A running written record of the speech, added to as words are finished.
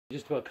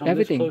just about come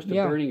everything. this close to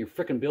Yeah. burning your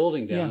freaking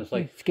building down. Yeah, It's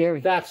like, it's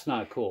scary. that's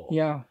not cool.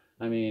 Yeah,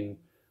 I mean,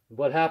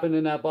 what happened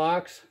in that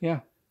box yeah,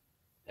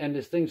 and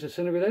this thing's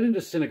disintegrated, that didn't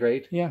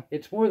disintegrate. yeah,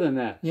 It's more than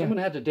that. Yeah. Someone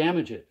had to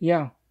damage it.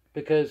 yeah,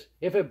 Because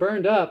if it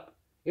burned up,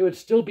 it would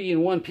still be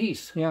in one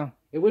piece. yeah.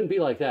 It wouldn't be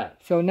like that.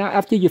 So now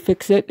after you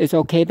fix it, it's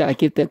okay that I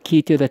give the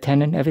key to the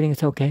tenant. Everything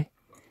is okay.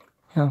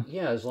 Yeah.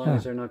 Yeah, as long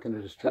as they're not going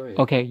to destroy it.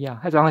 Okay. Yeah.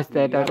 As long as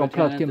they You have a don't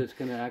plug tenant him. that's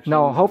gonna actually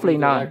No, hopefully leave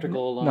the not.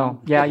 electrical alone?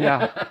 No. Yeah.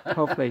 Yeah.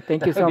 Hopefully.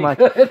 Thank you so That'd much.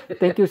 be good.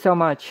 Thank you so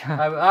much.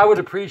 I would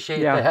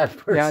appreciate that Yeah.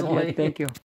 personally. Yeah. Thank you.